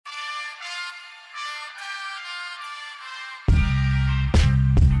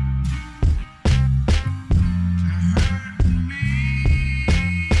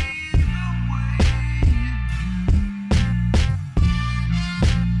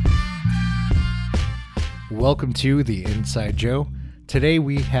welcome to The Inside Joe. Today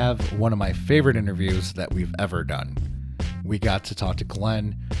we have one of my favorite interviews that we've ever done. We got to talk to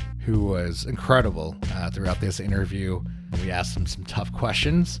Glenn, who was incredible throughout this interview. We asked him some tough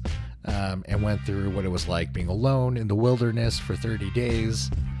questions and went through what it was like being alone in the wilderness for 30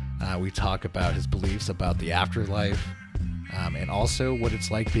 days. We talk about his beliefs about the afterlife and also what it's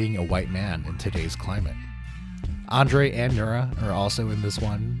like being a white man in today's climate. Andre and Nura are also in this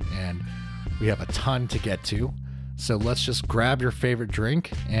one, and we have a ton to get to. So let's just grab your favorite drink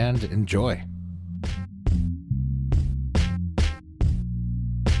and enjoy.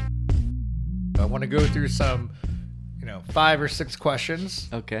 I want to go through some, 5 or 6 questions.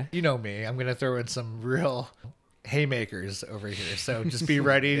 Okay. You know me. I'm going to throw in some real haymakers over here. So just be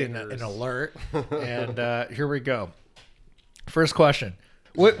ready and alert. And here we go. First question.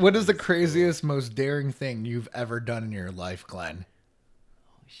 What is the craziest, most daring thing you've ever done in your life, Glenn?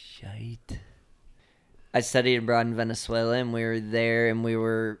 Oh, shite. I studied abroad in Venezuela, and we were there, and we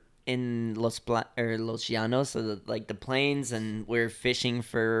were in Los Llanos, so the plains, and we were fishing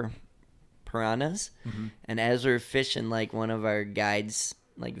for piranhas. Mm-hmm. And as we were fishing, one of our guides,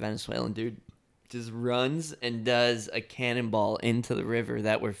 Venezuelan dude, just runs and does a cannonball into the river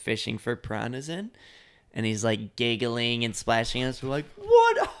that we're fishing for piranhas in. And he's giggling and splashing us. We're like,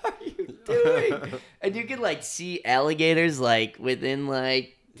 what are you doing? And you can see alligators within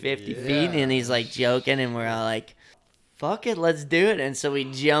 50 feet. And he's joking. And we're all like, fuck it, let's do it. And so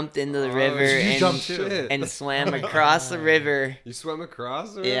we jumped into the river and swam across the river. You swam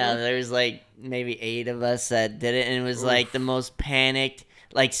across the river? Yeah, there's maybe 8 of us that did it. And it was the most panicked.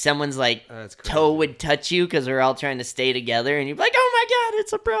 Someone's toe would touch you because we're all trying to stay together. And you're like, oh my God,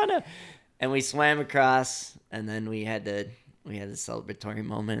 it's a piranha. And we swam across, and then we had the celebratory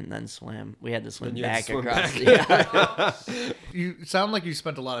moment, and then swam. We had to swim back across. Yeah. You sound like you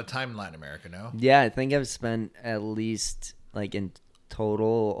spent a lot of time in Latin America, no? Yeah, I think I've spent at least in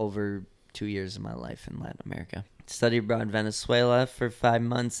total over 2 years of my life in Latin America. Studied abroad in Venezuela for 5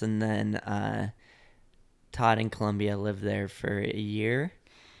 months, and then taught in Colombia. Lived there for a year,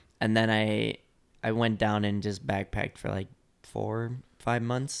 and then I went down and just backpacked for 4-5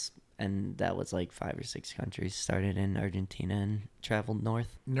 months. And that was 5 or 6 countries. Started in Argentina and traveled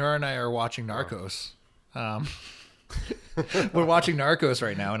north. Nura and I are watching Narcos. We're watching Narcos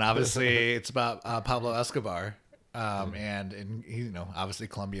right now, and obviously it's about Pablo Escobar. And obviously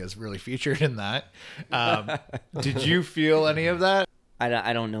Colombia is really featured in that. Did you feel any of that?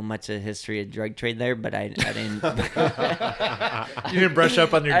 I don't know much of the history of drug trade there, but I didn't. You didn't brush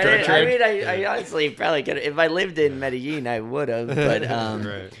up on your drug trade? I honestly probably could. If I lived in Medellin, I would have. But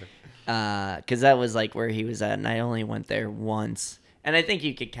right. Because that was where he was at, and I only went there once. And I think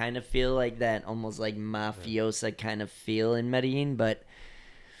you could kind of feel that, almost mafiosa kind of feel in Medellin, but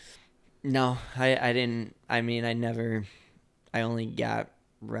no, I didn't. I only got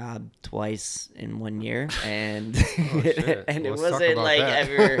robbed twice in 1 year, and and it wasn't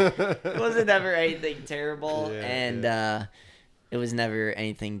it wasn't ever anything terrible, it was never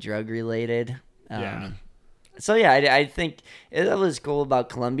anything drug related. So yeah, I think that was cool about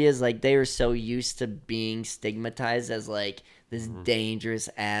Colombia is they were so used to being stigmatized as this dangerous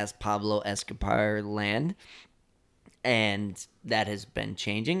ass Pablo Escobar land, and that has been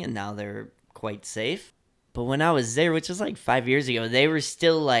changing, and now they're quite safe. But when I was there, which was 5 years ago, they were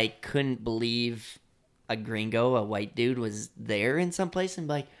still couldn't believe a gringo, a white dude, was there in some place,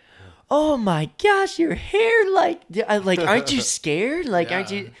 and oh my gosh, your hair, aren't you scared? Aren't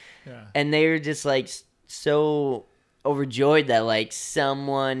you? Yeah. And they were just so overjoyed that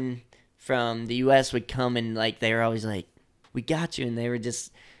someone from the U.S. would come, and they were always we got you, and they were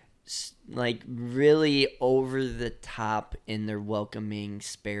just really over the top in their welcoming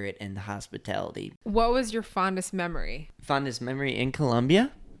spirit and hospitality. What was your fondest memory? Fondest memory in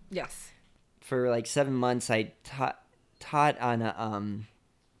Colombia? Yes. For 7 months, I taught on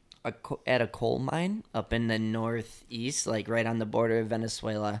at a coal mine up in the northeast, right on the border of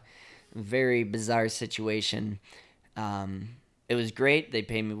Venezuela. Very bizarre situation. It was great. They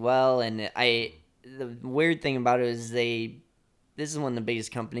paid me well, and the weird thing about it is this is one of the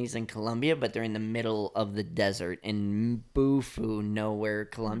biggest companies in Colombia, but they're in the middle of the desert in Bufu, nowhere,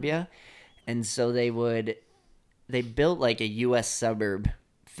 Colombia. And so they built a U.S. suburb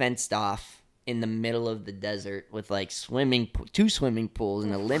fenced off in the middle of the desert with 2 swimming pools,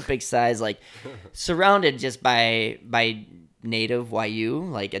 an Olympic size, surrounded just by native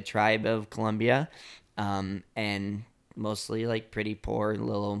Wayu, a tribe of Colombia, and mostly pretty poor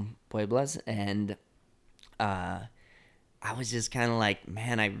little pueblas. And I was just kind of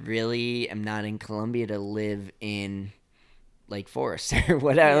man, I really am not in Colombia to live in Lake Forest or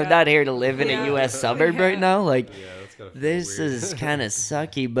whatever. I'm not here to live in a U.S. suburb right now. Like, that's gotta feel this weird. is kind of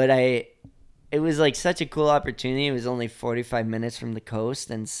sucky, but it was like such a cool opportunity. It was only 45 minutes from the coast,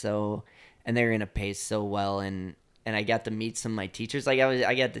 and they were gonna pay so well, and I got to meet some of my teachers. Like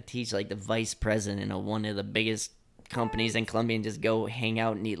I got to teach like the vice president of one of the biggest companies in Colombia and just go hang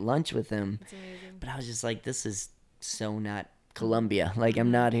out and eat lunch with him. That's amazing. But I was just like, this is so not Colombia. Like,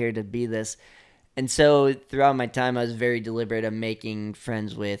 I'm not here to be this. And so throughout my time, I was very deliberate of making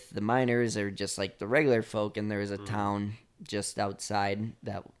friends with the miners or just like the regular folk. And there was a town just outside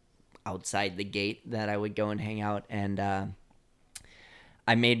the gate that I would go and hang out. And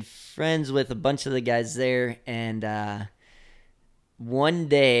I made friends with a bunch of the guys there. And one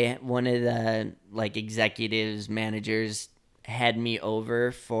day, one of the like executives, managers had me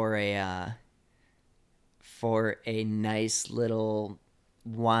over for a nice little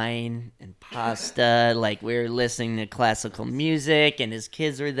wine and pasta. Like, we were listening to classical music, and his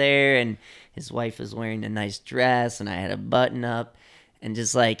kids were there, and his wife was wearing a nice dress, and I had a button up, and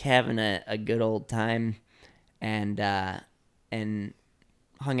just like having a good old time, and hung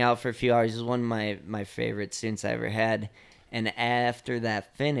out for a few hours. It was one of my favorite students I ever had. And after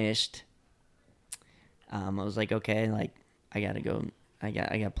that finished, I was like, okay, like, I gotta go. I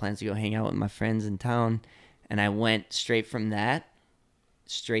got plans to go hang out with my friends in town. And I went straight from that,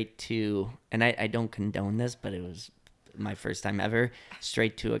 straight to, and I don't condone this, but it was my first time ever,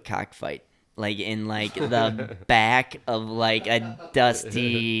 straight to a cockfight. Like, in like the back of like a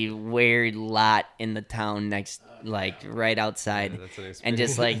dusty, weird lot in the town next, like right outside. Yeah, that's an experience. And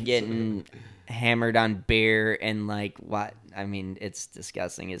just like getting hammered on beer and like what I mean, it's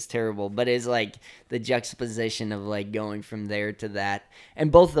disgusting, it's terrible, but it's like the juxtaposition of like going from there to that.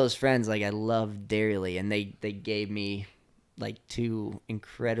 And both those friends, like, I love dearly, and they gave me like two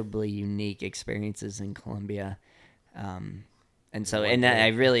incredibly unique experiences in Colombia. And so, and I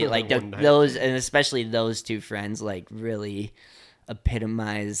really like those, and especially those two friends, like, really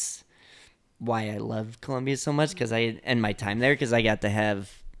epitomize why I love Colombia so much, because and my time there, because I got to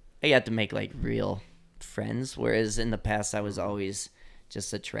make like real friends, whereas in the past I was always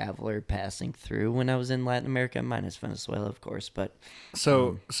just a traveler passing through when I was in Latin America, minus Venezuela, of course. But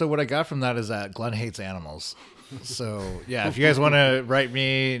so what I got from that is that Glenn hates animals. So yeah, if you guys want to write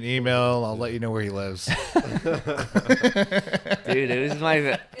me an email, I'll let you know where he lives. Dude, it was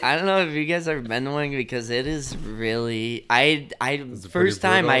I don't know if you guys ever been to one, because it is really, first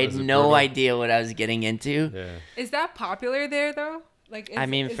time I had no idea what I was getting into. Yeah. Is that popular there though? Like, I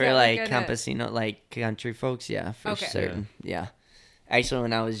mean, is for that like a- campesino, like country folks, yeah, for Okay. certain. Yeah. Actually,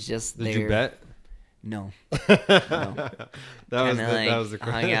 when I was just Did there. you bet? No. That was Kinda, that was the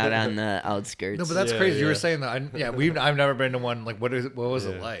hung out on the outskirts. No, but that's Yeah, crazy. You were yeah. saying that. I've never been to one. Like, what was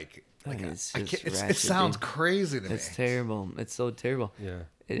it Yeah. like? Like, It's I just can't, it ratchet, sounds dude. crazy to me. It's terrible. It's so terrible. Yeah.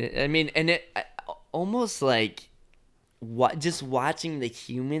 I mean, and almost like just watching the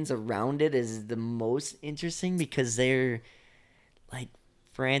humans around it is the most interesting, because they're like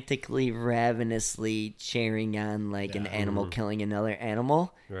frantically, ravenously cheering on like an animal killing another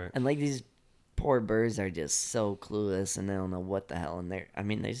animal. Right. And like these poor birds are just so clueless, and they don't know what the hell. And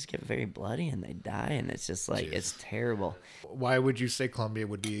they just get very bloody and they die, and it's just like, it's terrible. Why would you say Colombia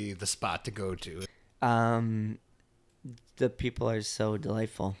would be the spot to go to? The people are so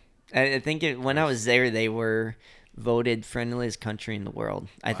delightful. I think when I was there, they were voted friendliest country in the world.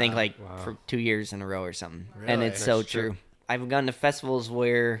 I think like for 2 years in a row or something. And Really? it's so That's true. true. I've gone to festivals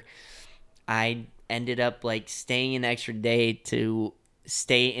where I ended up like staying an extra day to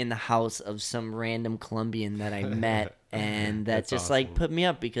stay in the house of some random Colombian that I met, and that That's just like awesome. put me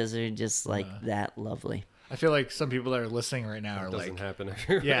up, because they're just like that lovely. I feel like some people that are listening right now are It doesn't like, happen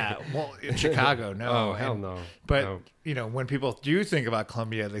everywhere. yeah, well, in Chicago, no. Oh, hell And- no. But No. you know, when people do think about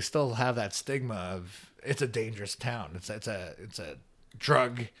Colombia, they still have that stigma of it's a dangerous town. It's a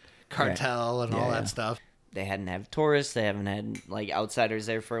drug cartel and all Yeah, that yeah. stuff. They hadn't had tourists, they haven't had like outsiders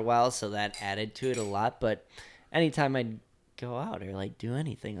there for a while, so that added to it a lot. But anytime I'd go out or like do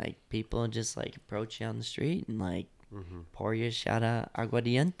anything, like people just like approach you on the street and like pour you a shot of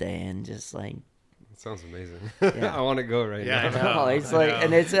aguardiente and just like, It sounds amazing. Yeah. I want to go right Yeah, now. I know. it's like,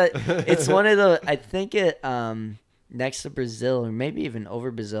 and it's one of the, I think it next to Brazil, or maybe even over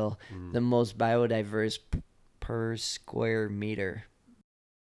Brazil, the most biodiverse per square meter.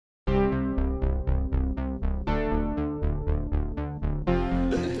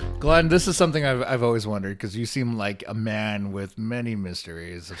 Glenn, this is something I've always wondered, because you seem like a man with many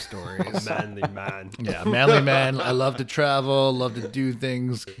mysteries of stories. Manly man. Yeah, manly man. I love to travel, love to do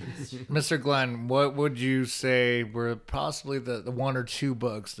things. Mr. Glenn, what would you say were possibly the one or two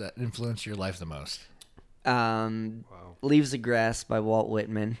books that influenced your life the most? Wow. Leaves of Grass by Walt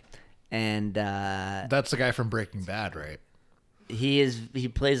Whitman, and That's the guy from Breaking Bad, right?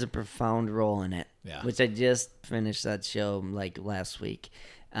 he plays a profound role in it. Yeah. Which I just finished that show like last week,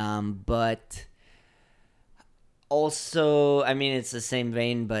 but also, I mean, it's the same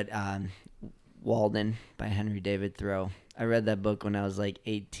vein, but Walden by Henry David Thoreau. I read that book when I was like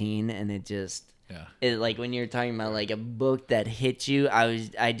 18, and it like when you're talking about like a book that hit you,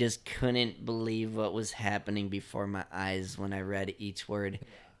 I just couldn't believe what was happening before my eyes when I read each word,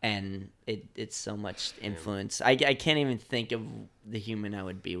 and it's so much influence. I can't even think of the human I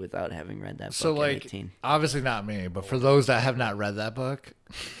would be without having read that book So, at like, 18. obviously not me, but for those that have not read that book,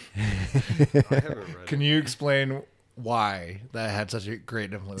 I haven't read can it. you explain why that had such a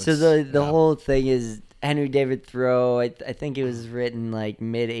great influence? So the whole thing is Henry David Thoreau. I think it was written like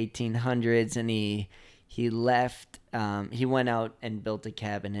mid 1800s, and he left. He went out and built a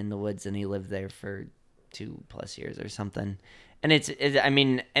cabin in the woods, and he lived there for 2+ years or something. And I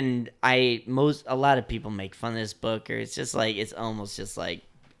mean, and a lot of people make fun of this book, or it's just like it's almost just like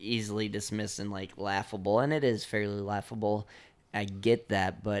easily dismissed and like laughable, and it is fairly laughable. I get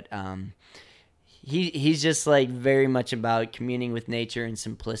that, but he's just like very much about communing with nature and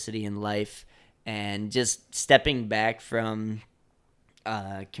simplicity in life, and just stepping back from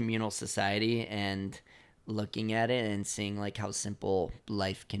communal society and looking at it and seeing like how simple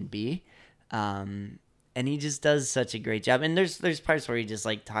life can be. And he just does such a great job. And there's parts where he just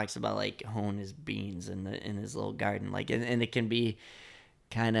like talks about like hoeing his beans in his little garden, like, and it can be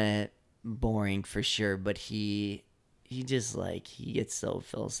kind of boring for sure, but he just like he gets so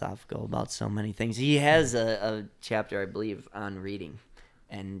philosophical about so many things. He has a chapter, I believe, on reading,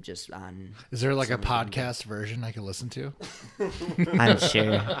 and just on. Is there like a some of the- podcast version I can listen to? I'm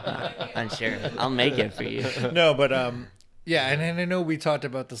sure. I'm sure. I'll make it for you. No, but yeah, and I know we talked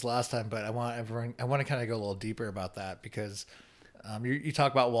about this last time, but I want to kind of go a little deeper about that because you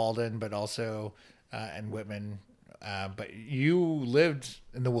talk about Walden, but also and Whitman, but you lived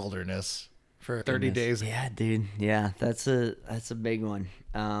in the wilderness for 30 days. Yeah, dude. Yeah, that's a big one.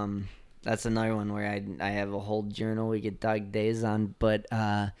 That's another one where I have a whole journal we could talk days on. But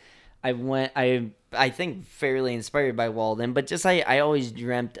I think fairly inspired by Walden, but just I always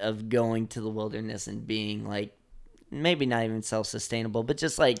dreamt of going to the wilderness and being like maybe not even self-sustainable, but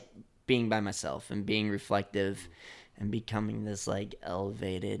just like being by myself and being reflective and becoming this like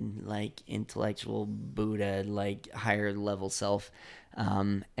elevated, like intellectual Buddha, like higher level self.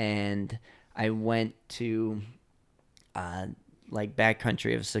 And I went to like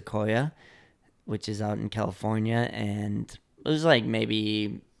backcountry of Sequoia, which is out in California, and it was like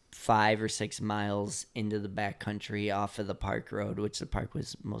maybe 5 or 6 miles into the backcountry off of the park road, which the park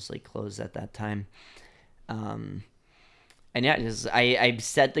was mostly closed at that time. And yeah, I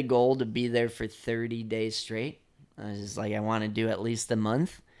set the goal to be there for 30 days straight. I was just like, I want to do at least a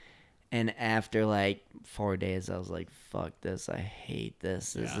month. And after like 4 days, I was like, fuck this. I hate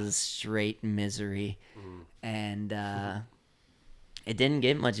this. This is straight misery. And it didn't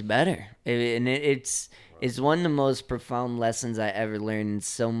get much better. It's one of the most profound lessons I ever learned. And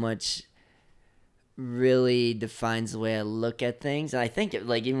so much really defines the way I look at things. And I think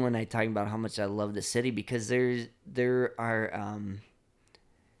like even when I talk about how much I love the city, because there are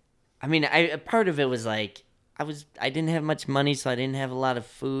I mean, a part of it was like I didn't have much money, so I didn't have a lot of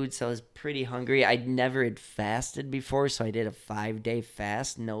food, so I was pretty hungry. I never had fasted before, so I did a 5-day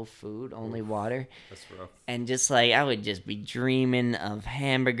fast, no food, only water. That's rough. And just like I would just be dreaming of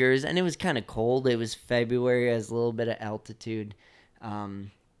hamburgers, and it was kind of cold. It was February, I was a little bit of altitude.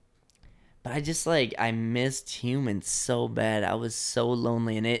 But I just like I missed humans so bad. I was so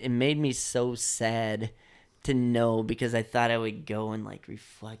lonely, and it made me so sad to know, because I thought I would go and like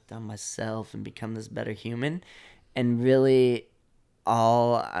reflect on myself and become this better human, and really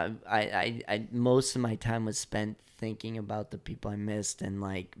all I most of my time was spent thinking about the people I missed and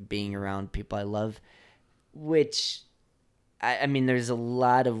like being around people I love, which I mean there's a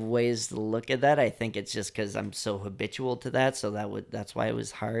lot of ways to look at that. I think it's just because I'm so habitual to that, so that's why it was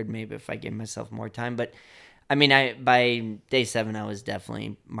hard. Maybe if I gave myself more time, but I mean, by day 7, I was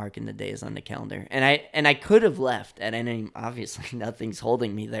definitely marking the days on the calendar, and I could have left at any. Obviously, nothing's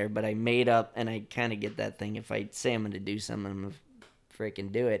holding me there, but I made up, and I kind of get that thing. If I say I'm going to do something, I'm going to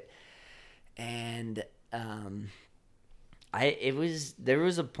freaking do it. And there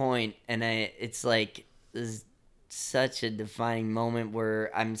was a point, and it's like this is such a defining moment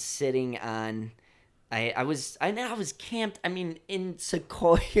where I'm sitting on. I was camped, I mean, in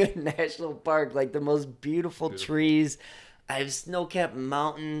Sequoia National Park, like the most beautiful trees. I have snow-capped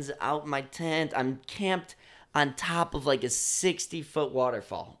mountains out my tent. I'm camped on top of like a 60-foot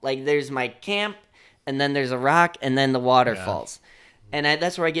waterfall. Like there's my camp, and then there's a rock, and then the waterfalls. And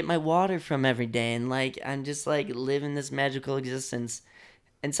that's where I get my water from every day. And like, I'm just like living this magical existence.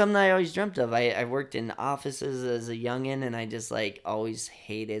 And something I always dreamt of. I worked in offices as a youngin', and I just like always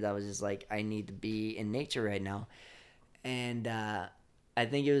hated. I was just like, I need to be in nature right now. And I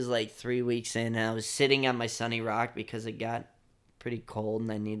think it was like 3 weeks in, and I was sitting on my sunny rock because it got pretty cold,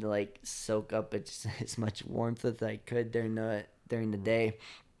 and I needed to like soak up as much warmth as I could during the day.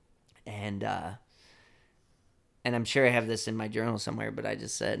 And I'm sure I have this in my journal somewhere, but I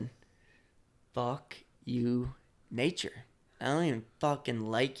just said, "Fuck you, nature. I don't even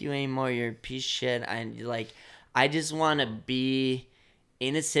fucking like you anymore. You're a piece of shit. I just want to be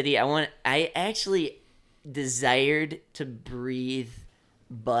in a city. I actually desired to breathe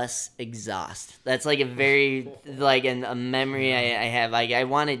bus exhaust. That's like a very like a memory I have. Like I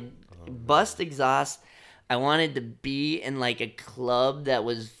wanted bus exhaust. I wanted to be in like a club that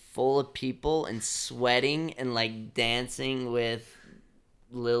was full of people and sweating and like dancing with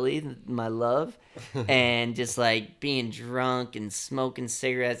Lily, my love, and just like being drunk and smoking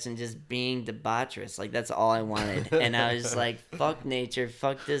cigarettes and just being debaucherous. Like that's all I wanted. And I was like, fuck nature,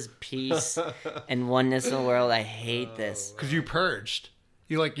 fuck this peace and oneness in the world. I hate this. Because you purged.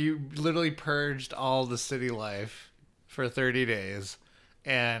 You literally purged all the city life for 30 days,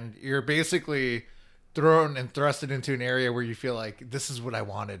 and you're basically thrown and thrusted into an area where you feel like this is what I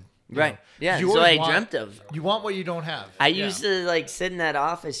wanted. Right. Yeah. You That's what I always dreamt of. You want what you don't have. I used to like sit in that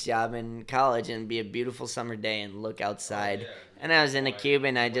office job in college and be a beautiful summer day and look outside. And I was in a cube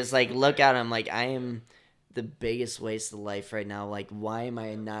and I just like look out. I'm like, I am the biggest waste of life right now. Like, why am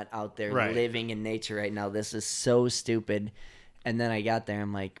I not out there living in nature right now? This is so stupid. And then I got there.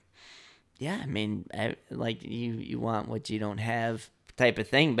 I'm like, yeah, I mean, like you want what you don't have type of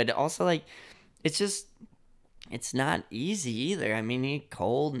thing. But also like, it's not easy either. I mean, you're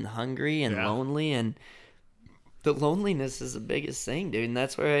cold and hungry and lonely, and the loneliness is the biggest thing, dude. And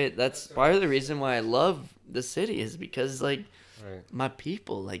that's part of the reason why I love the city is because like my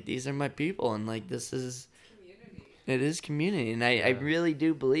people, like these are my people, and like this is community. It is community, and I really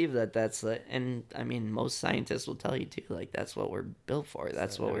do believe that's and I mean most scientists will tell you too, like that's what we're built for.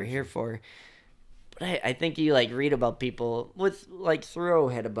 That's what we're here for. But I think you like read about people with like Thoreau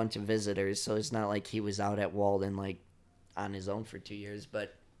had a bunch of visitors, so it's not like he was out at Walden like on his own for 2 years.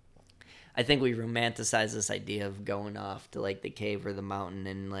 But I think we romanticize this idea of going off to like the cave or the mountain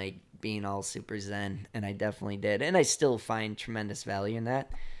and like being all super zen, and I definitely did, and I still find tremendous value in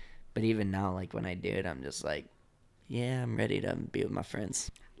that. But even now, like when I do it, I'm just like, yeah, I'm ready to be with my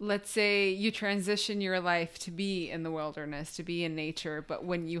friends. Let's say you transition your life to be in the wilderness, to be in nature, but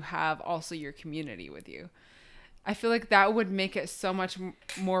when you have also your community with you. I feel like that would make it so much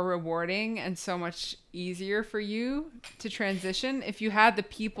more rewarding and so much easier for you to transition if you had the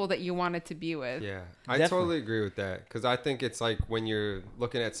people that you wanted to be with. Yeah, I totally agree with that, because I think it's like when you're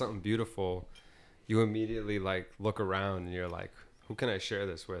looking at something beautiful, you immediately like look around and you're like, who can I share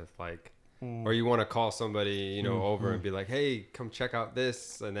this with? Like, or you want to call somebody, over and be like, hey, come check out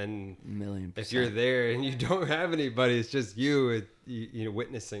this. And then if you're there and you don't have anybody, it's just you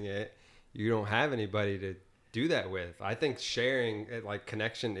witnessing it. You don't have anybody to do that with. I think sharing it, like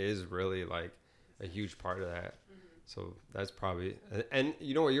connection is really like a huge part of that. So that's probably, and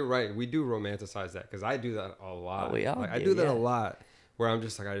you know what, you're right. We do romanticize that, because I do that a lot. Oh, we all I do that a lot, where I'm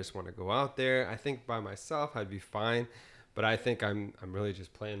just like, I just want to go out there. I think by myself I'd be fine. But I think I'm really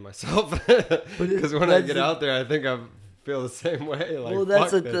just playing myself, because when I get out there, I think I feel the same way. Like, well,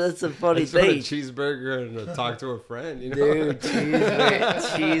 that's a funny I thing. Want a cheeseburger and talk to a friend, Dude,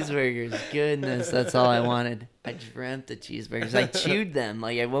 cheeseburgers, goodness, that's all I wanted. I dreamt of cheeseburgers. I chewed them.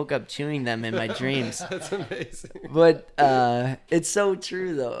 Like I woke up chewing them in my dreams. That's amazing. But it's so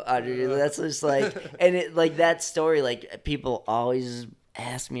true though, Audrey. That's just like, and it like that story. Like people always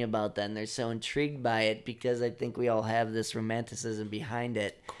ask me about that, and they're so intrigued by it because I think we all have this romanticism behind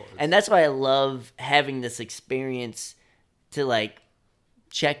it, and that's why I love having this experience to like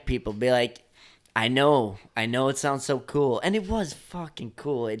check people, be like, I know it sounds so cool, and it was fucking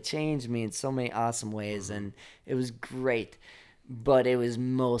cool. It changed me in so many awesome ways, and it was great, but it was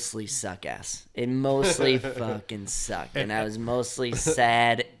mostly suck ass. It mostly fucking sucked, and I was mostly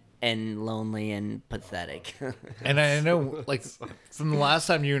sad and lonely and pathetic. And I know, like, from the last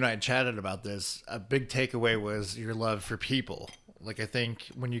time you and I chatted about this, a big takeaway was your love for people. Like, I think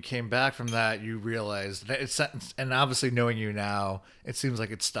when you came back from that, you realized that and obviously knowing you now, it seems like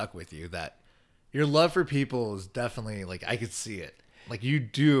it stuck with you, that your love for people is definitely, like, I could see it. Like, you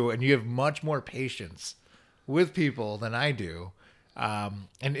do, and you have much more patience with people than I do.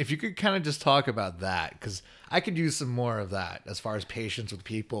 And if you could kind of just talk about that, because I could use some more of that as far as patience with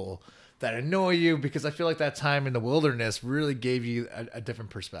people that annoy you? Because I feel like that time in the wilderness really gave you a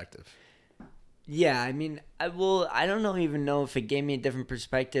different perspective. Yeah, I mean, I don't know even know if it gave me a different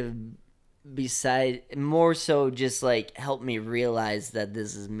perspective beside more so just like helped me realize that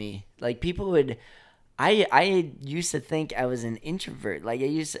this is me. Like people would I used to think I was an introvert. Like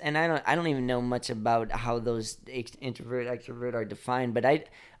and I don't even know much about how those introvert extrovert are defined, but I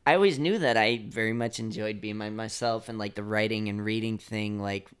always knew that I very much enjoyed being myself, and like the writing and reading thing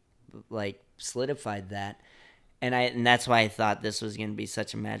like solidified that. And that's why I thought this was going to be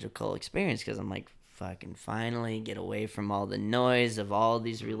such a magical experience, because I'm like, fucking finally get away from all the noise of all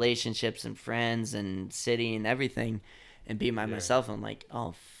these relationships and friends and city and everything, and be myself. I'm like,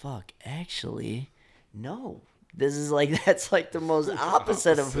 oh fuck, actually, no. This is like that's like the most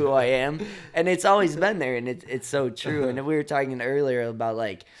opposite of who I am, and it's always been there, and it's so true. And we were talking earlier about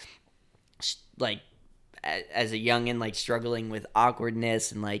like as a youngin, like struggling with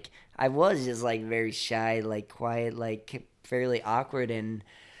awkwardness, and like I was just like very shy, like quiet, like fairly awkward, and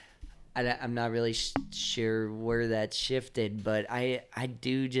I'm not really sure where that shifted, but I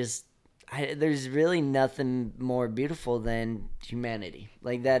do just there's really nothing more beautiful than humanity.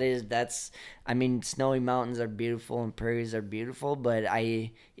 Like that's I mean, snowy mountains are beautiful and prairies are beautiful, but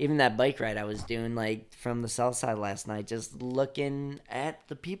even that bike ride I was doing like from the south side last night, just looking at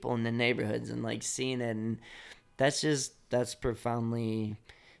the people in the neighborhoods and like seeing it, and that's profoundly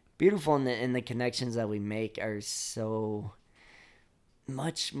beautiful, and the connections that we make are so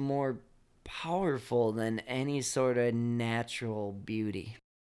much more powerful than any sort of natural beauty.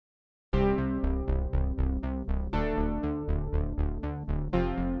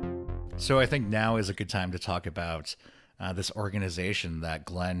 So I think now is a good time to talk about this organization that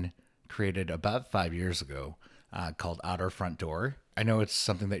Glenn created about 5 years ago called Out Our Front Door. I know it's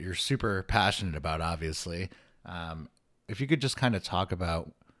something that you're super passionate about, obviously. If you could just kind of talk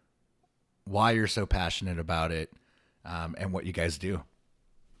about why you're so passionate about it and what you guys do.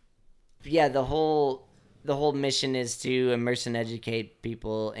 Yeah, the whole mission is to immerse and educate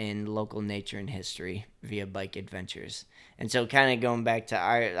people in local nature and history via bike adventures. And so kind of going back to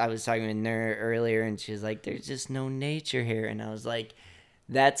I was talking with Nur earlier, and she was like, there's just no nature here. And I was like,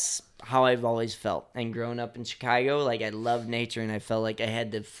 that's how I've always felt. And growing up in Chicago, like I love nature, and I felt like I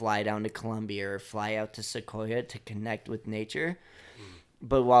had to fly down to Columbia or fly out to Sequoia to connect with nature.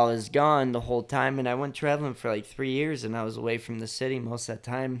 But while I was gone the whole time, and I went traveling for like 3 years, and I was away from the city most of that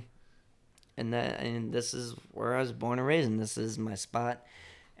time, and this is where I was born and raised, and this is my spot,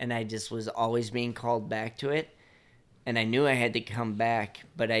 and I just was always being called back to it, and I knew I had to come back,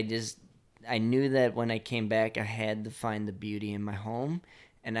 but I knew that when I came back, I had to find the beauty in my home,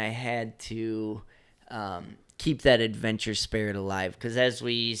 and I had to keep that adventure spirit alive, because as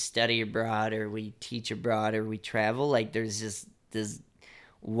we study abroad or we teach abroad or we travel, like there's just this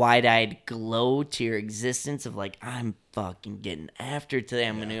wide-eyed glow to your existence of like, I'm fucking getting after today.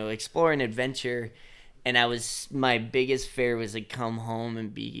 I'm gonna go explore an adventure. And my biggest fear was to come home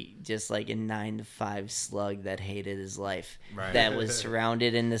and be just like a 9 to 5 slug that hated his life, Right. that was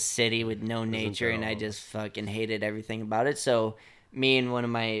surrounded in the city with no nature, and I just fucking hated everything about it. So me and one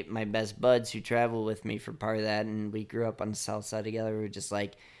of my best buds who traveled with me for part of that, and we grew up on the south side together, we were just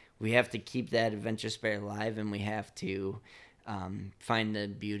like, we have to keep that adventure spirit alive, and we have to find the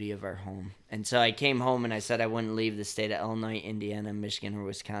beauty of our home. And so I came home, and I said I wouldn't leave the state of Illinois, Indiana, Michigan, or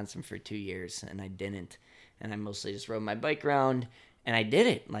Wisconsin for 2 years, and I didn't. And I mostly just rode my bike around, and I did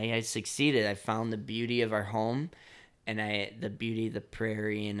it. Like, I succeeded. I found the beauty of our home, and the beauty of the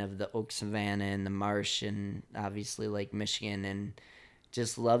prairie and of the oak savanna and the marsh, and obviously Lake Michigan, and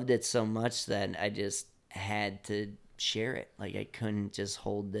just loved it so much that I just had to share it. Like, I couldn't just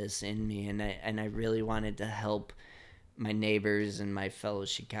hold this in me, and I really wanted to help my neighbors and my fellow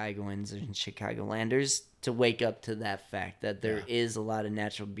Chicagoans and Chicagolanders to wake up to that fact that there is a lot of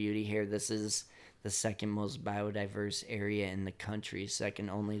natural beauty here. This is the second most biodiverse area in the country,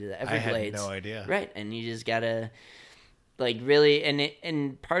 second only to the Everglades. I had no idea. Right, and you just gotta like really,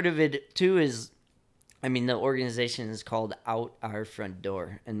 and part of it too is, I mean, the organization is called Out Our Front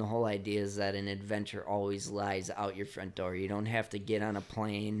Door, and the whole idea is that an adventure always lies out your front door. You don't have to get on a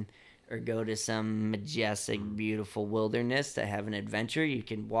plane or go to some majestic, beautiful wilderness to have an adventure. You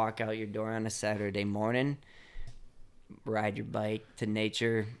can walk out your door on a Saturday morning, ride your bike to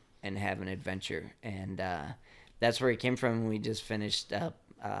nature, and have an adventure. And that's where it came from. We just finished up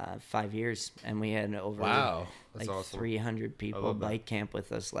 5 years, and we had over That's like awesome. 300 people bike camp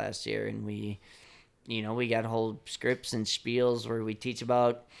with us last year. And we got whole scripts and spiels where we teach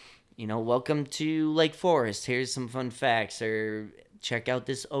about, welcome to Lake Forest. Here's some fun facts, or check out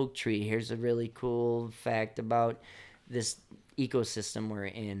this oak tree. Here's a really cool fact about this ecosystem we're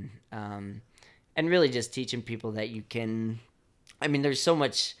in, and really just teaching people that you can. I mean, there's so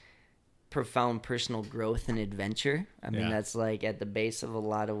much profound personal growth and adventure. I mean, that's like at the base of a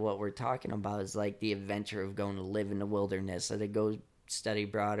lot of what we're talking about is like the adventure of going to live in the wilderness or to go study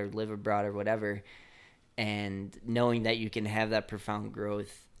abroad or live abroad or whatever. And knowing that you can have that profound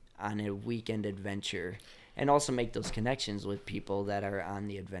growth on a weekend adventure and also make those connections with people that are on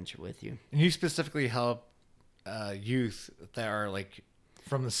the adventure with you. And you specifically help youth that are like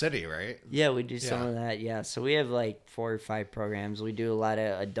from the city, right? Yeah, we do some of that. Yeah, so we have like 4 or 5 programs. We do a lot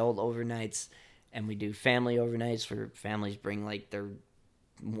of adult overnights, and we do family overnights where families bring like their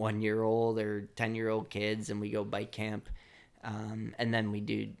 1-year-old or 10-year-old kids, and we go bike camp. And then we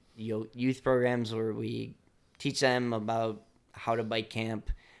do youth programs where we teach them about how to bike camp.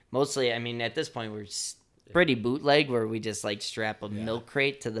 Mostly, I mean, at this point, we're pretty bootleg where we just like strap a milk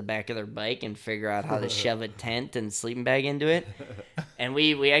crate to the back of their bike and figure out how to shove a tent and sleeping bag into it. And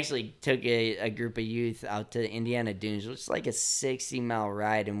we actually took a group of youth out to Indiana Dunes, which is like a 60-mile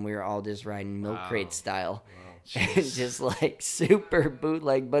ride, and we were all just riding milk crate style. And just like super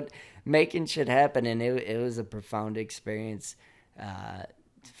bootleg, but making shit happen. And it was a profound experience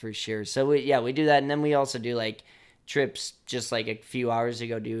for sure. So we do that. And then we also do like trips just like a few hours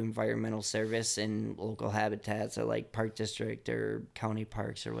ago, do environmental service in local habitats or like park district or county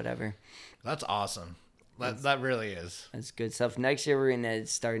parks or whatever. That's awesome. That really is. That's good stuff. Next year we're gonna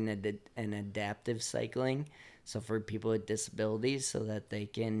start an adaptive cycling, so for people with disabilities, so that they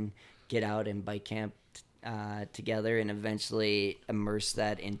can get out and bike camp together, and eventually immerse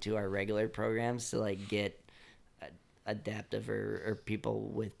that into our regular programs to like get adaptive or people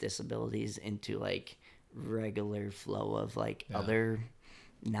with disabilities into like regular flow of like other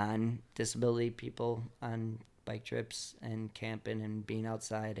non-disability people on bike trips and camping and being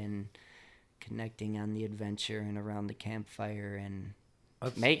outside and connecting on the adventure and around the campfire and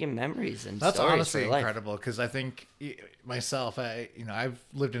making memories. And that's stories honestly for life. incredible, because I think myself, I've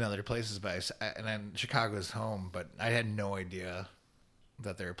lived in other places, and then Chicago's home, but I had no idea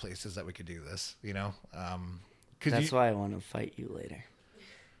that there are places that we could do this. That's why I want to fight you later.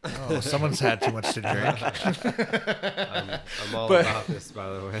 Oh, someone's had too much to drink. I'm all about this, by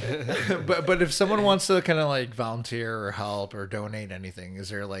the way. but if someone wants to kind of like volunteer or help or donate anything, is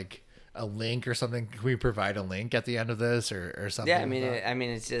there like a link or something? Can we provide a link at the end of this or something? Yeah, I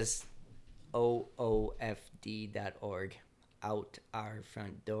mean, it's just oofd.org. Out our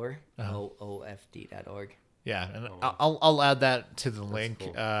front door. oofd.org. Yeah, and I'll add that to the link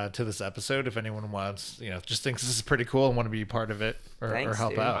to this episode if anyone wants, just thinks this is pretty cool and want to be part of it or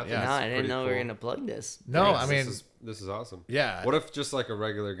help dude. out. No, I didn't know we were gonna plug this. No, Thanks. I mean, this is awesome. Yeah. What if just like a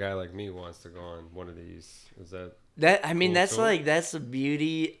regular guy like me wants to go on one of these? Is that I mean, cool? That's the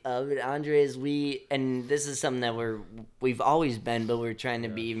beauty of it, Andre. Is and this is something that we've always been, but we're trying to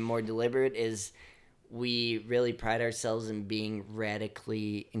be even more deliberate. Is we really pride ourselves in being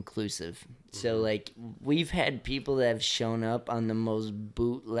radically inclusive. So, like, we've had people that have shown up on the most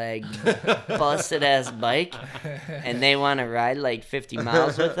bootleg, busted-ass bike, and they want to ride, like, 50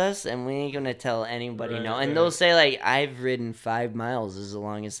 miles with us, and we ain't going to tell anybody no. And they'll say, like, I've ridden 5 miles as the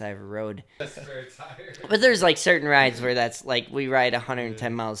longest I've rode. That's very tired. But there's, like, certain rides where that's, like, we ride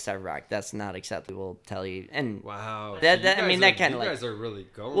 110 miles to Rock. That's not acceptable, we'll tell you. And wow. That kind of, like... You guys are really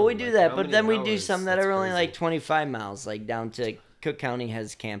going. Well, we do like, that, but then we do some that That's are only, crazy. like, 25 miles, like, down to... Cook County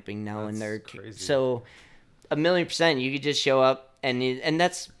has camping now, and they're crazy. So 1,000,000% you could just show up, and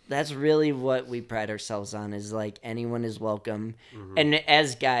that's really what we pride ourselves on, is like anyone is welcome. And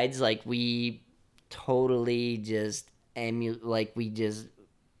as guides, like we totally just we just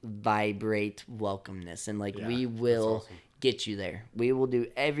vibrate welcomeness, and like we will get you there. We will do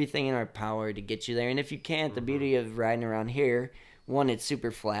everything in our power to get you there. And if you can't, the beauty of riding around here, one, it's super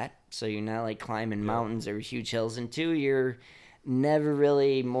flat, so you're not like climbing mountains or huge hills, and two, you're never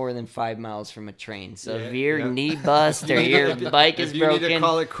really more than 5 miles from a train. So if your knee bust or your bike is broken, you need to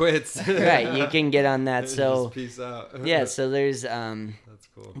call it quits. right, you can get on that. So just peace out. yeah, so there's That's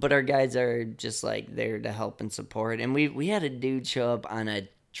cool. but our guides are just like there to help and support. And we had a dude show up on a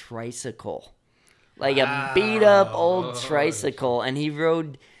tricycle, like a beat up old tricycle, and he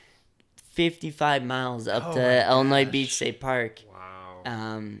rode 55 miles up to Illinois Beach State Park.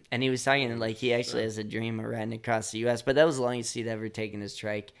 And he was talking like he actually has a dream of riding across the U.S., but that was the longest he'd ever taken his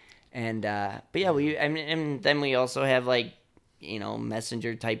trike. And but yeah, and then we also have like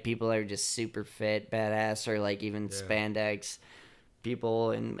messenger type people that are just super fit, badass, or like even spandex people,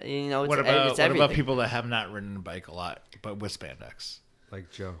 and what about people that have not ridden a bike a lot but with spandex,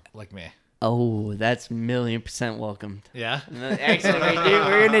 like Joe, like me? Oh, that's 1,000,000% welcomed. Yeah. Actually,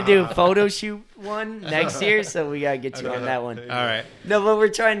 we're gonna do a photo shoot one next year, so we gotta get you on that one. All right. No, but we're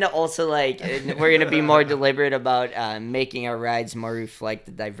trying to also we're gonna be more deliberate about making our rides more reflect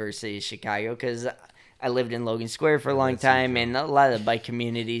the diversity of Chicago, because I lived in Logan Square for a long time, and a lot of the bike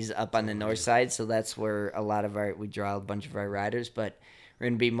communities up on the north side, so that's where a lot of we draw a bunch of our riders, but we're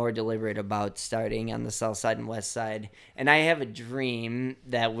going to be more deliberate about starting on the south side and west side. And I have a dream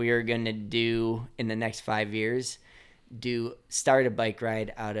that we're going to do in the next 5 years, start a bike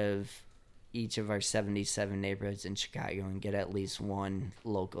ride out of each of our 77 neighborhoods in Chicago and get at least one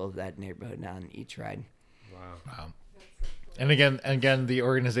local of that neighborhood on each ride. Wow. And again, the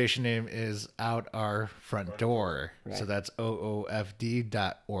organization name is Out Our Front Door. Right. So that's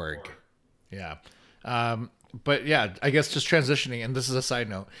oofd.org. Yeah. But yeah, I guess just transitioning, and this is a side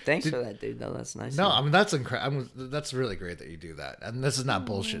note. Thanks for that, dude. Though that's nice. No, I mean that's incredible. That's really great that you do that, and this is not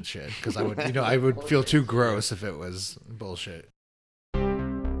bullshit shit. Because I would feel too gross if it was bullshit.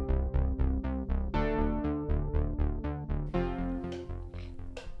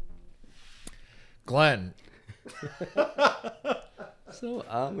 Glenn. So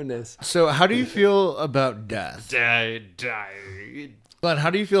ominous. So, how do you feel about death? Die. Glenn,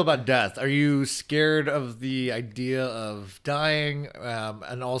 how do you feel about death? Are you scared of the idea of dying?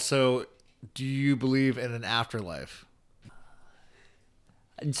 And also, do you believe in an afterlife?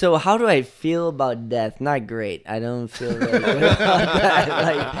 So how do I feel about death? Not great. I don't feel really good about that.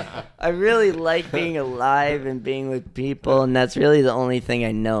 Like, I really like being alive and being with people, and that's really the only thing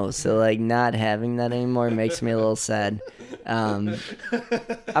I know. So like not having that anymore makes me a little sad. I'm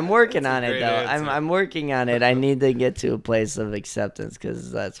working on it though. I'm working on it. I need to get to a place of acceptance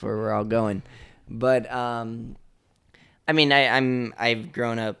because that's where we're all going. But I mean, I've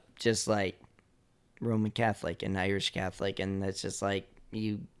grown up just like Roman Catholic and Irish Catholic, and it's just like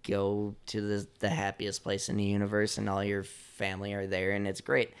you go to the happiest place in the universe, and all your family are there, and it's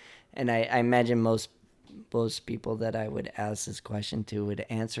great. And I imagine most people that I would ask this question to would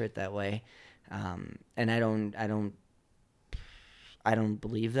answer it that way. And I don't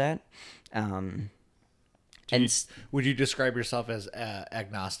believe that. Would you describe yourself as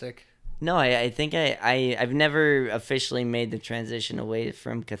agnostic? No, I think I've never officially made the transition away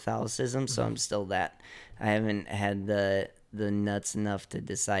from Catholicism, so I'm still that. I haven't had the nuts enough to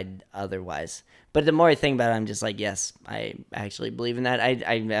decide otherwise. But the more I think about it, I'm just like, yes, I actually believe in that.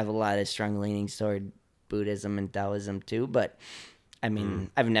 I have a lot of strong leanings toward Buddhism and Taoism too, but I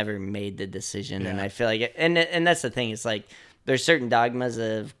mean, I've never made the decision, and I feel like and that's the thing. It's like there's certain dogmas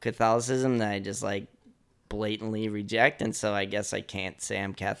of Catholicism that I just like blatantly reject, and so I guess I can't say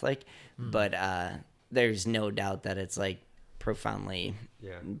I'm Catholic, but there's no doubt that it's like profoundly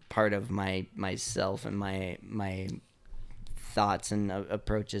part of myself and my thoughts and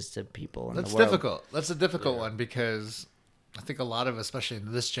approaches to people in the world. Difficult. That's a difficult one, because I think a lot of, especially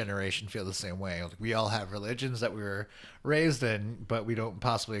in this generation, feel the same way. Like, we all have religions that we were raised in, but we don't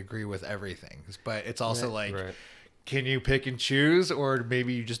possibly agree with everything. But it's also can you pick and choose, or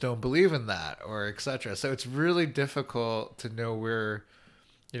maybe you just don't believe in that, or etc. So it's really difficult to know where,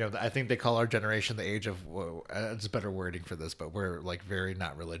 I think they call our generation the age of, it's better wording for this, but we're like very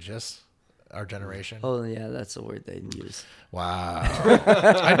not religious. Our generation. Oh yeah, that's a word they use. Wow.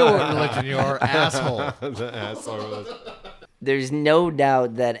 I know what religion you are, asshole. The asshole. There's no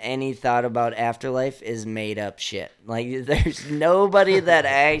doubt that any thought about afterlife is made up shit. Like, there's nobody that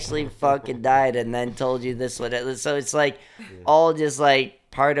actually fucking died and then told you this would. So it's like all just like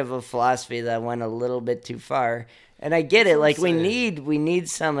part of a philosophy that went a little bit too far. And I get it. Like, we need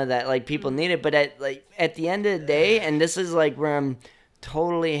some of that. Like, people need it. But at the end of the day, and this is like where I'm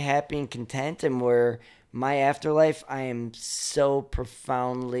totally happy and content, and where my afterlife I am so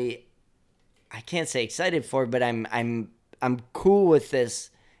profoundly, I can't say excited for, but I'm cool with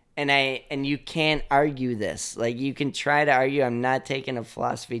this, and you can't argue this. Like, you can try to argue. I'm not taking a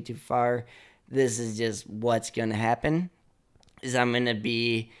philosophy too far. This is just what's gonna happen. Is I'm gonna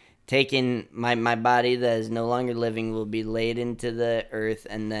be taking my body that is no longer living will be laid into the earth,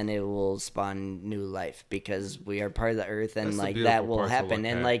 and then it will spawn new life, because we are part of the earth, and like that will happen.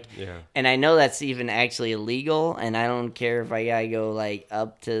 And like, and I know that's even actually illegal, and I don't care if I gotta go like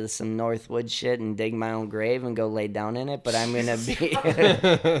up to some Northwood shit and dig my own grave and go lay down in it, but I'm gonna be.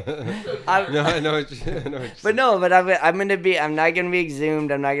 I know but I'm not gonna be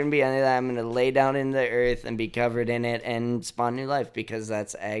exhumed. I'm not gonna be any of that. I'm gonna lay down in the earth and be covered in it and spawn new life, because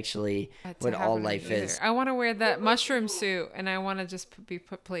that's actually essentially to what all happen life either. is. I want to wear that mushroom suit, and I want to just be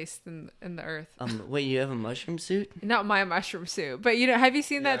placed in the earth. Wait, you have a mushroom suit? Not my mushroom suit, but have you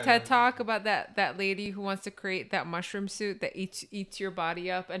seen that Yeah, TED yeah. Talk about that lady who wants to create that mushroom suit that eats your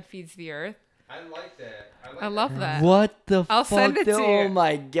body up and feeds the earth? I like that. I love that. What the I'll fuck? send it to Oh you.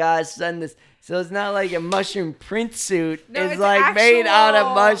 my gosh, send this. So it's not like a mushroom print suit. No, it's like made out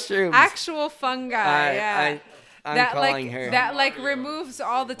of mushrooms. Actual fungi. Yeah. I'm that calling like her. that like removes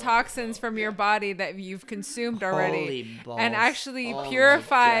all the toxins from your body that you've consumed already, Holy balls. and actually Oh my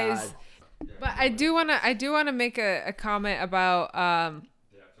purifies. God. But I do wanna make a comment about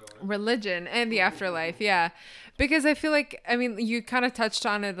religion and the afterlife. Yeah, because I feel like, I mean, you kind of touched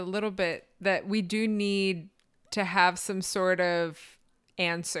on it a little bit, that we do need to have some sort of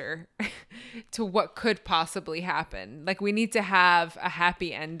answer to what could possibly happen. Like, we need to have a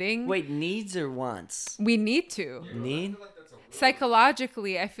happy ending. Wait, needs or wants? We need to. Need?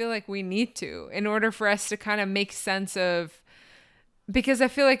 Psychologically, I feel like we need to, in order for us to kind of make sense of, because I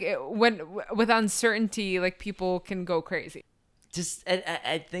feel like with uncertainty, like, people can go crazy. Just,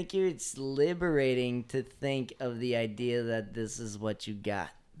 I think it's liberating to think of the idea that this is what you got.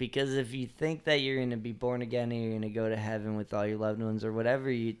 Because if you think that you're going to be born again and you're going to go to heaven with all your loved ones or whatever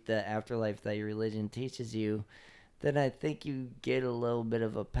the afterlife that your religion teaches you, then I think you get a little bit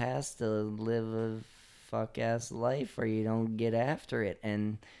of a pass to live a fuck-ass life, or you don't get after it.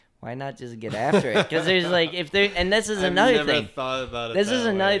 And why not just get after it? Because there's like, if there, and this is another I've never thing. thought about it This that is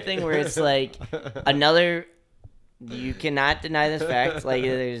another way. thing where it's like another... You cannot deny this fact. Like,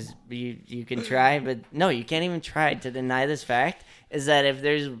 you can try, but no, you can't even try to deny this fact. Is that if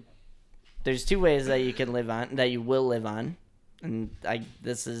there's two ways that you can live on, that you will live on, and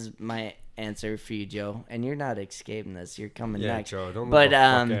this is my answer for you, Joe. And you're not escaping this. You're coming Yeah, next. Joe, don't but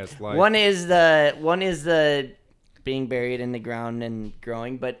live a fuck-ass life. one is the being buried in the ground and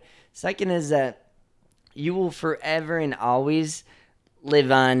growing. But second is that you will forever and always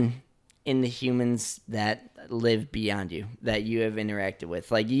live on in the humans that live beyond you, that you have interacted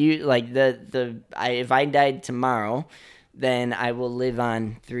with. Like, you, like if I died tomorrow, then I will live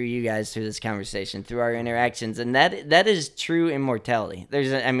on through you guys, through this conversation, through our interactions, and that is true immortality.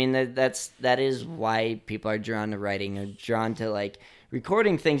 That is why people are drawn to writing, or drawn to like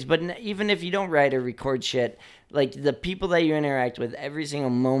recording things. But even if you don't write or record shit, like, the people that you interact with, every single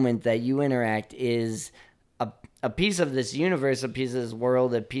moment that you interact is a piece of this universe, a piece of this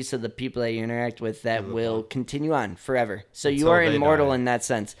world, a piece of the people that you interact with that will continue on forever. So you Until are they immortal die. in that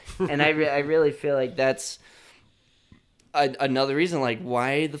sense. And I really feel like that's another reason, like,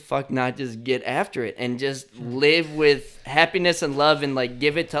 why the fuck not just get after it and just live with happiness and love and, like,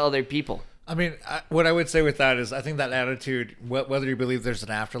 give it to other people. I mean, what I would say with that is, I think that attitude, whether you believe there's an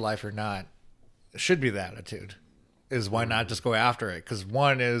afterlife or not, should be the attitude. Is why not just go after it? Because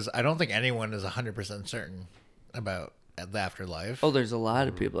one is, I don't think anyone is 100% certain about the afterlife. Oh, there's a lot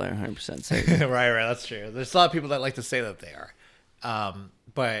of people that are 100% certain. right, that's true. There's a lot of people that like to say that they are.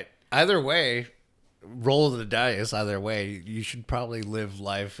 But either way, roll the dice, either way, you should probably live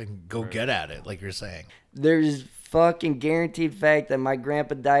life and go get at it, like you're saying. There's fucking guaranteed fact that my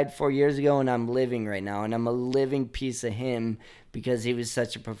grandpa died 4 years ago, and I'm living right now, and I'm a living piece of him because he was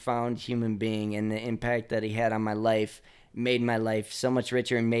such a profound human being, and the impact that he had on my life made my life so much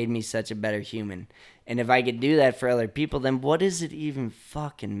richer and made me such a better human. And if I could do that for other people, then what does it even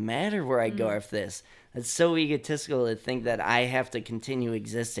fucking matter where I go after this? It's so egotistical to think that I have to continue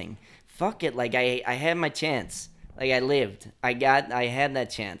existing. Fuck it. Like, I had my chance. Like, I lived. I had that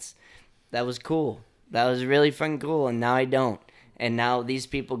chance. That was cool. That was really fucking cool, and now I don't. And now these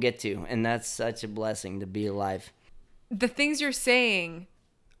people get to, and that's such a blessing to be alive. The things you're saying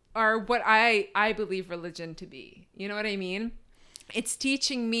are what I believe religion to be. You know what I mean? It's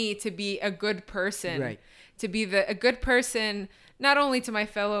teaching me to be a good person, Right. To be a good person, not only to my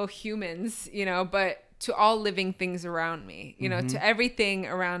fellow humans, but to all living things around me, to everything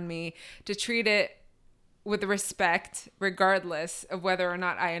around me, to treat it with respect, regardless of whether or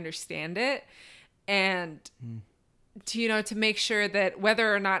not I understand it. And to make sure that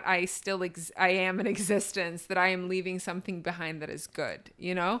whether or not I still I am in existence, that I am leaving something behind that is good,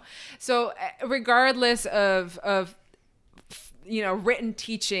 So regardless of written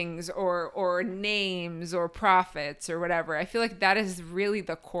teachings or names or prophets or whatever, I feel like that is really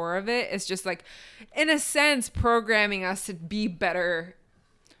the core of it. It's just like, in a sense, programming us to be better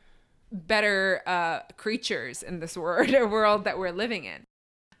creatures in this world that we're living in.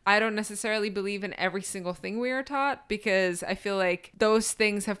 I don't necessarily believe in every single thing we are taught, because I feel like those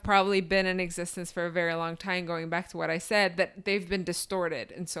things have probably been in existence for a very long time, going back to what I said, that they've been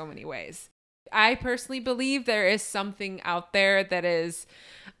distorted in so many ways. I personally believe there is something out there that is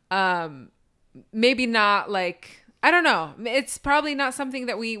Maybe not like, I don't know. It's probably not something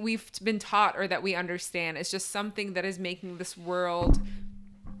that we've been taught or that we understand. It's just something that is making this world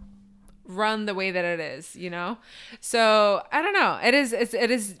run the way that it is, you know? So I don't know. It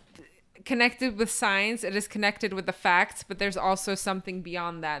is connected with science. It is connected with the facts, but there's also something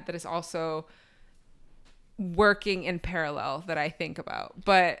beyond that that is also working in parallel that I think about.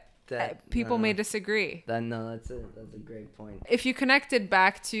 But people may disagree. That's a great point. If you connected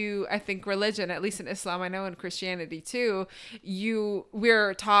back to, I think, religion, at least in Islam, I know in Christianity too,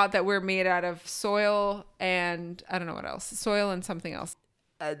 we're taught that we're made out of soil and I don't know what else, soil and something else.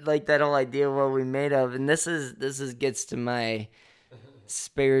 I like that whole idea of what we made of, and this is gets to my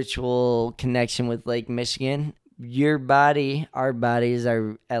spiritual connection with Lake Michigan. Your body, our bodies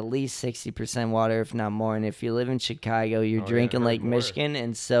are at least 60% water, if not more. And if you live in Chicago, you're drinking Lake Michigan.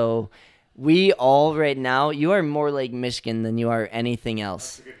 And so we all right now, you are more Lake Michigan than you are anything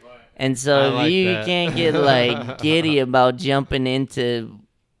else. That's a good point. And so if you can't get like giddy about jumping into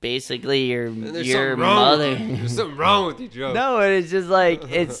basically your mother. There's something wrong with you, Joe. No, it's just like,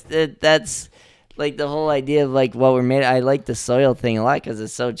 that's like the whole idea of like what we're made. I like the soil thing a lot because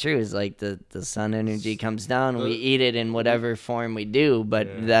it's so true. It's like the sun energy comes down, we eat it in whatever form we do,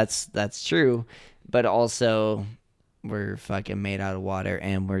 but that's true. But also we're fucking made out of water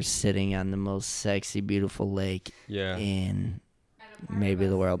and we're sitting on the most sexy, beautiful lake in maybe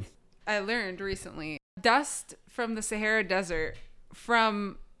the world. I learned recently, dust from the Sahara Desert,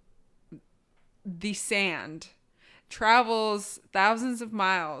 from the sand, travels thousands of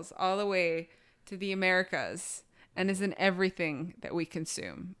miles all the way to the Americas and is in everything that we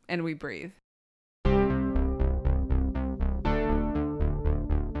consume and we breathe.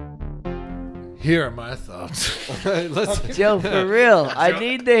 Here are my thoughts. Joe, for real, I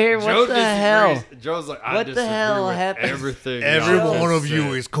need to hear what the hell. Joe's like, I what the hell happened? Everything. Every one of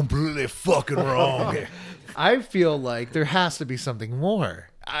you is completely fucking wrong. I feel like there has to be something more.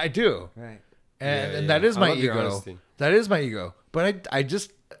 I do. Right. And that is my ego. Honesty. That is my ego. But I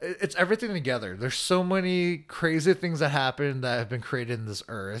just, it's everything together. There's so many crazy things that happen that have been created in this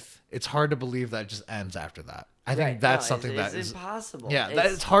earth. It's hard to believe that it just ends after that. I think that's something that is impossible. Yeah,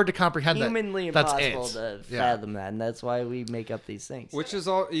 it's hard to comprehend. Humanly impossible to fathom that, and that's why we make up these things. Which is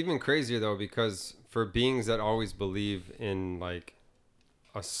all even crazier though, because for beings that always believe in like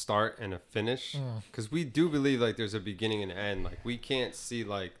a start and a finish, because we do believe like there's a beginning and an end. Like we can't see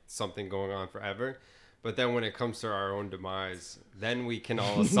like something going on forever. But then when it comes to our own demise, then we can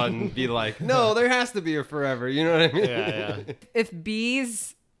all of a sudden be like, no, there has to be a forever. You know what I mean? Yeah. If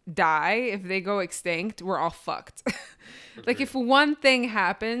bees die, if they go extinct, we're all fucked. Like if one thing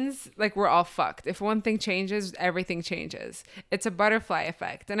happens, like we're all fucked. If one thing changes, everything changes. It's a butterfly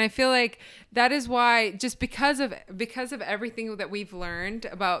effect. And I feel like that is why, just because of everything that we've learned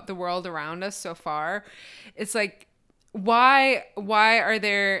about the world around us so far, it's like, why are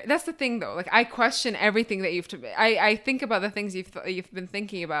there, that's the thing though, like I question everything that I think about the things you've been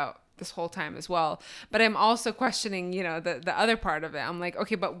thinking about this whole time as well, but I'm also questioning, you know, the other part of it. I'm like,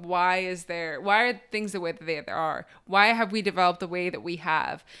 okay, but why are things the way that they are? Why have we developed the way that we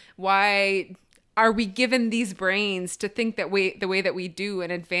have? Why are we given these brains to think the way that we do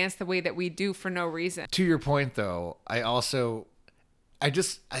and advance the way that we do for no reason? To your point though, there's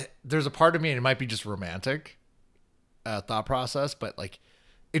a part of me, and it might be just romantic thought process, but like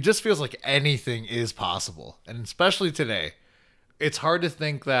it just feels like anything is possible. And especially today, it's hard to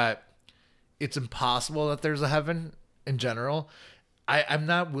think that it's impossible that there's a heaven in general. I'm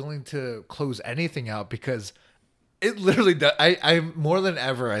not willing to close anything out because it literally does. I more than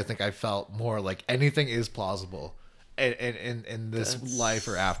ever, I think I felt more like anything is plausible in this life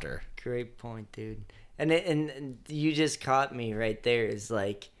or after. Great point, dude. And you just caught me right there. Is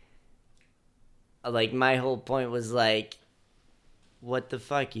like my whole point was like, what the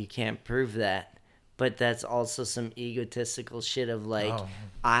fuck? You can't prove that. But that's also some egotistical shit of like,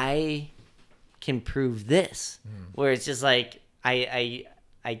 I can prove this, where it's just like I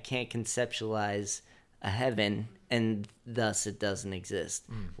can't conceptualize a heaven, and thus it doesn't exist,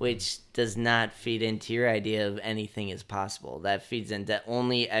 which does not feed into your idea of anything is possible. That feeds into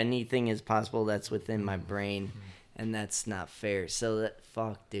only anything is possible that's within my brain, and that's not fair. So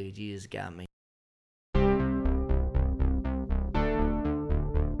fuck, dude, you just got me.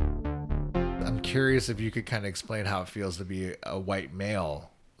 I'm curious if you could kind of explain how it feels to be a white male,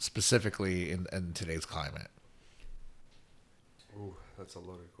 specifically in today's climate. Ooh, that's a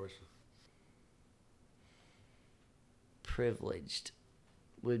loaded question. Privileged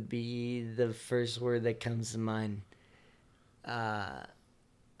would be the first word that comes to mind.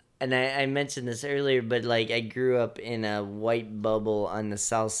 and I mentioned this earlier, but like I grew up in a white bubble on the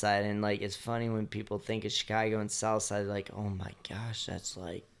south side, and like it's funny when people think of Chicago and south side, like, oh my gosh, that's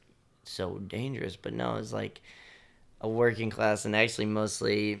like so dangerous. But no, it's like a working class, and actually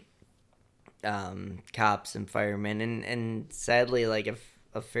mostly cops and firemen, and sadly like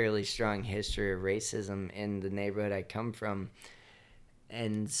a fairly strong history of racism in the neighborhood I come from.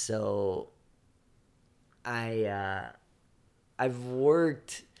 And so I've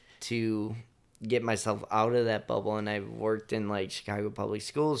worked to get myself out of that bubble, and I've worked in like Chicago public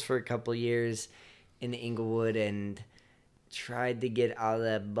schools for a couple years in Inglewood, and tried to get out of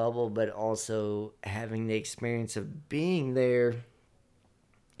that bubble, but also having the experience of being there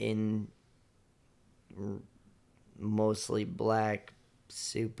in mostly black,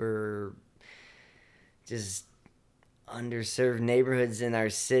 super just underserved neighborhoods in our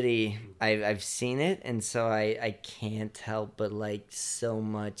city. I've seen it, and so I can't help but like so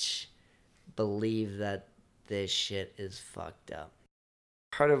much believe that this shit is fucked up.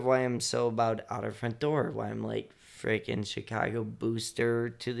 Part of why I'm so about Out Our Front Door, why I'm like freaking Chicago booster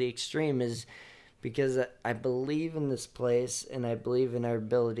to the extreme, is because I believe in this place, and I believe in our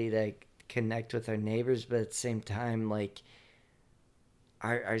ability to connect with our neighbors, but at the same time, like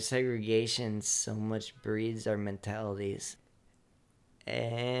our segregation so much breeds our mentalities.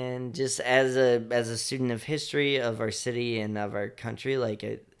 And just as a student of history of our city and of our country, like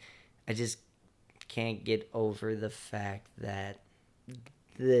I just can't get over the fact that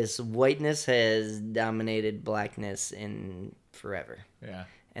this whiteness has dominated blackness in forever. Yeah.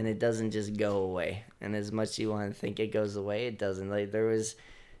 And it doesn't just go away. And as much as you want to think it goes away, it doesn't. Like there was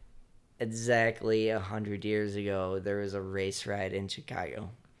exactly 100 years ago, there was a race riot in Chicago,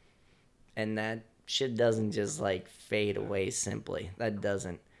 and that shit doesn't just like fade away simply. That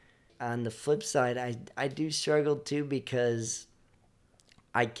doesn't. On the flip side, I do struggle too, because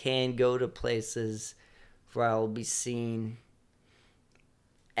I can go to places where I'll be seen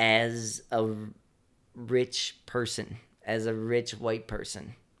as a rich person, as a rich white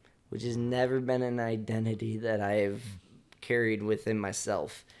person, which has never been an identity that I've carried within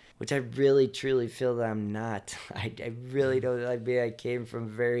myself, which I really truly feel that I'm not. I really don't. I came from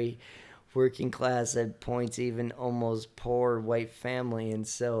very working class, at points even almost poor white family, and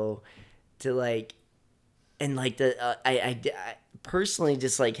so to like, and like I personally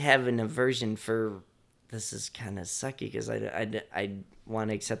just like have an aversion for, this is kind of sucky because I want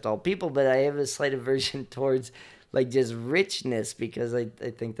to accept all people, but I have a slight aversion towards like just richness, because I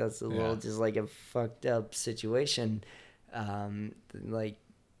think that's a little just like a fucked up situation, like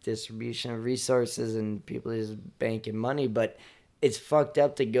distribution of resources and people just banking money. But it's fucked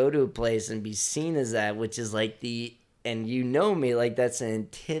up to go to a place and be seen as that, which is like and you know me, like that's an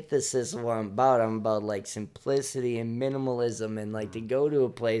antithesis of what I'm about. I'm about like simplicity and minimalism, and like to go to a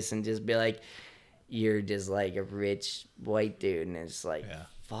place and just be like, you're just like a rich white dude, and it's like,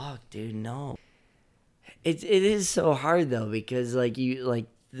 fuck, dude, no. It is so hard though, because like you, like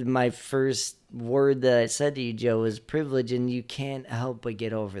my first word that I said to you, Joe, was privilege, and you can't help but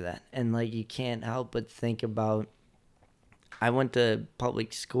get over that, and like you can't help but think about, I went to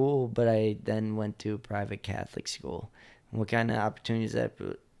public school, but I then went to a private Catholic school. What kind of opportunities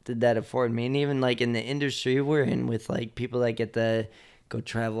did that afford me? And even like in the industry we're in, with like people that get to go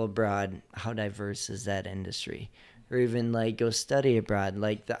travel abroad, how diverse is that industry? Or even like go study abroad,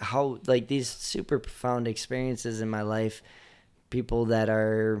 like how like these super profound experiences in my life. People that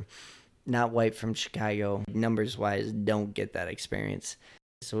are not white from Chicago, numbers wise, don't get that experience.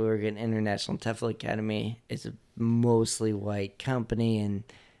 So we work at International TEFL Academy. It's a mostly white company,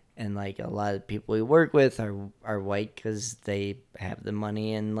 and like a lot of people we work with are white because they have the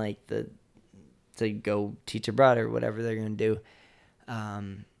money and like to go teach abroad or whatever they're gonna do.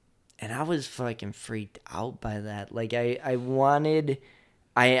 And I was fucking freaked out by that. Like I wanted,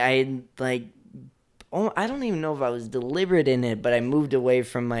 I like, oh, I don't even know if I was deliberate in it, but I moved away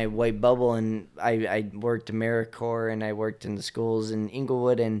from my white bubble, and I worked AmeriCorps, and I worked in the schools in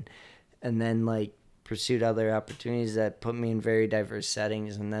Inglewood, and then like pursued other opportunities that put me in very diverse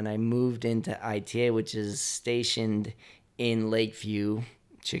settings. And then I moved into ITA, which is stationed in Lakeview,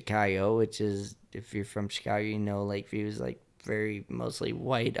 Chicago, which is, if you're from Chicago, you know Lakeview is like very mostly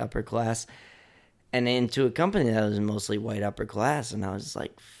white upper class, and into a company that was mostly white upper class. And I was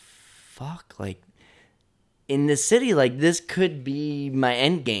like, fuck, like in the city, like this could be my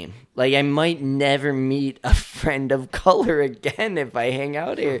end game. Like I might never meet a friend of color again if I hang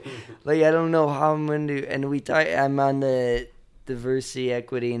out here. Like I don't know how I'm going to. And I'm on the diversity,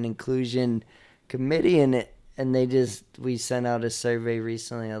 equity, and inclusion committee, and we sent out a survey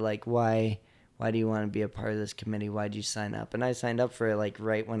recently of like why why do you want to be a part of this committee? Why'd you sign up? And I signed up for it like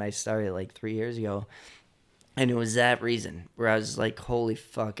right when I started, like 3 years ago. And it was that reason where I was like, holy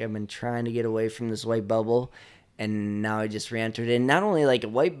fuck, I've been trying to get away from this white bubble. And now I just re-entered in. Not only like a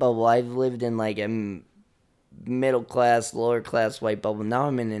white bubble, I've lived in like a middle class, lower class white bubble. Now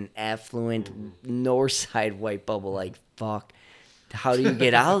I'm in an affluent north side white bubble. Like, fuck. How do you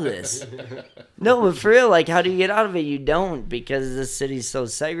get out of this? No, but for real, like, how do you get out of it? You don't, because the city's so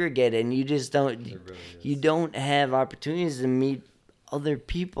segregated, and you just don't. Really you don't have opportunities to meet other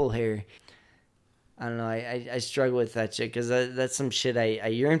people here. I don't know. I struggle with that shit because that's some shit I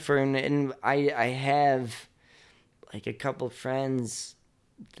yearn for, and I have like a couple friends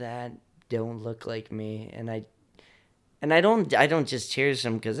that don't look like me, and I don't just cherish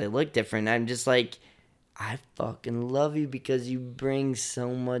them because they look different. I'm just like, I fucking love you because you bring so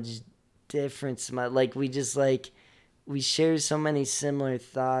much difference. Like we share so many similar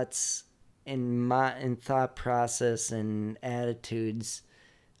thoughts and thought process and attitudes,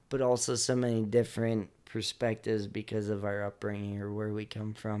 but also so many different perspectives because of our upbringing or where we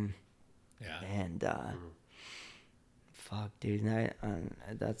come from. Yeah. And fuck, dude,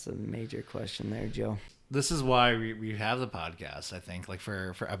 that's a major question there, Joe. This is why we have the podcast, I think, like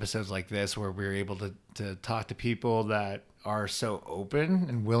for episodes like this where we're able to talk to people that are so open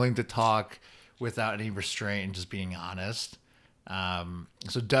and willing to talk without any restraint and just being honest.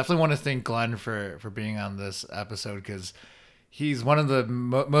 So definitely want to thank Glenn for being on this episode because he's one of the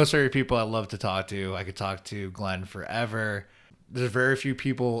most favorite people I love to talk to. I could talk to Glenn forever. There's very few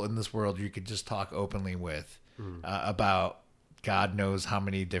people in this world you could just talk openly with about God knows how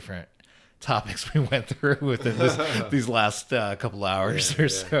many different topics we went through within these last couple hours or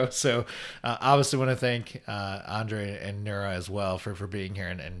so. So obviously want to thank Andre and Nura as well for being here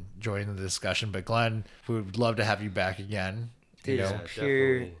and joining the discussion. But Glenn, we would love to have you back again. Dude, You know?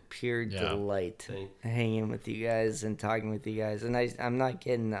 pure Yeah. delight hanging with you guys and talking with you guys. And I'm not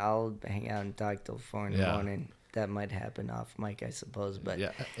kidding. I'll hang out and talk till 4 in the morning. That might happen off mic, I suppose. But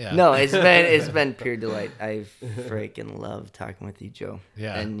no, it's been pure delight. I freaking love talking with you, Joe.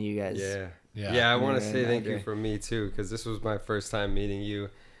 Yeah. And you guys. Yeah, I want to say thank Andre. you for me too, because this was my first time meeting you,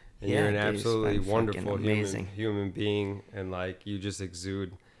 and Yeah, you're an dude, it's absolutely been wonderful fucking amazing. human being, and like you just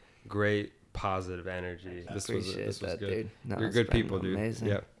exude great positive energy. This was that, good. dude. No, You're it's good been people, dude. amazing.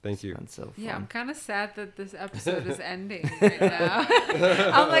 Yeah, thank you. It's been so fun. Yeah, I'm kind of sad that this episode is ending right now.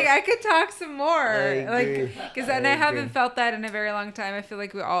 I'm like, I could talk some more, agree. because I I haven't agree. felt that in a very long time. I feel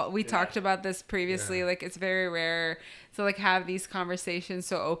like we talked about this previously. Yeah. Like, it's very rare to like have these conversations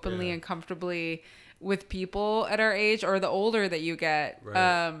so openly and comfortably with people at our age or the older that you get.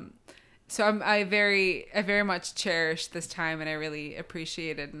 Right. So I very much cherish this time, and I really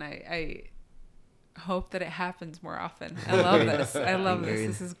appreciate it, and I hope that it happens more often. I love this. I love this.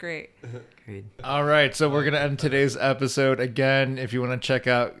 This is great. Agreed. All right, so we're going to end today's episode. Again, if you want to check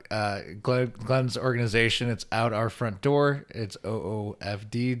out Glenn's organization, it's Out Our Front Door. It's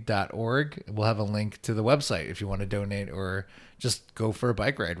oofd.org. We'll have a link to the website if you want to donate or just go for a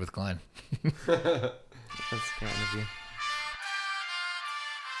bike ride with Glenn. That's kind of you.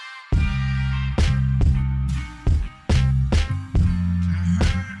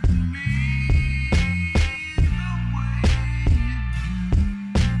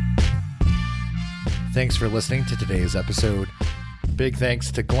 Thanks for listening to today's episode. Big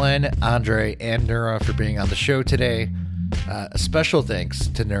thanks to Glenn, Andre, and Nura for being on the show today. A special thanks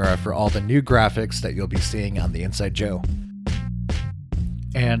to Nura for all the new graphics that you'll be seeing on the Inside Joe.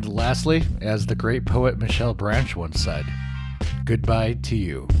 And lastly, as the great poet Michelle Branch once said, goodbye to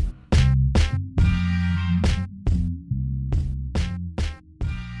you.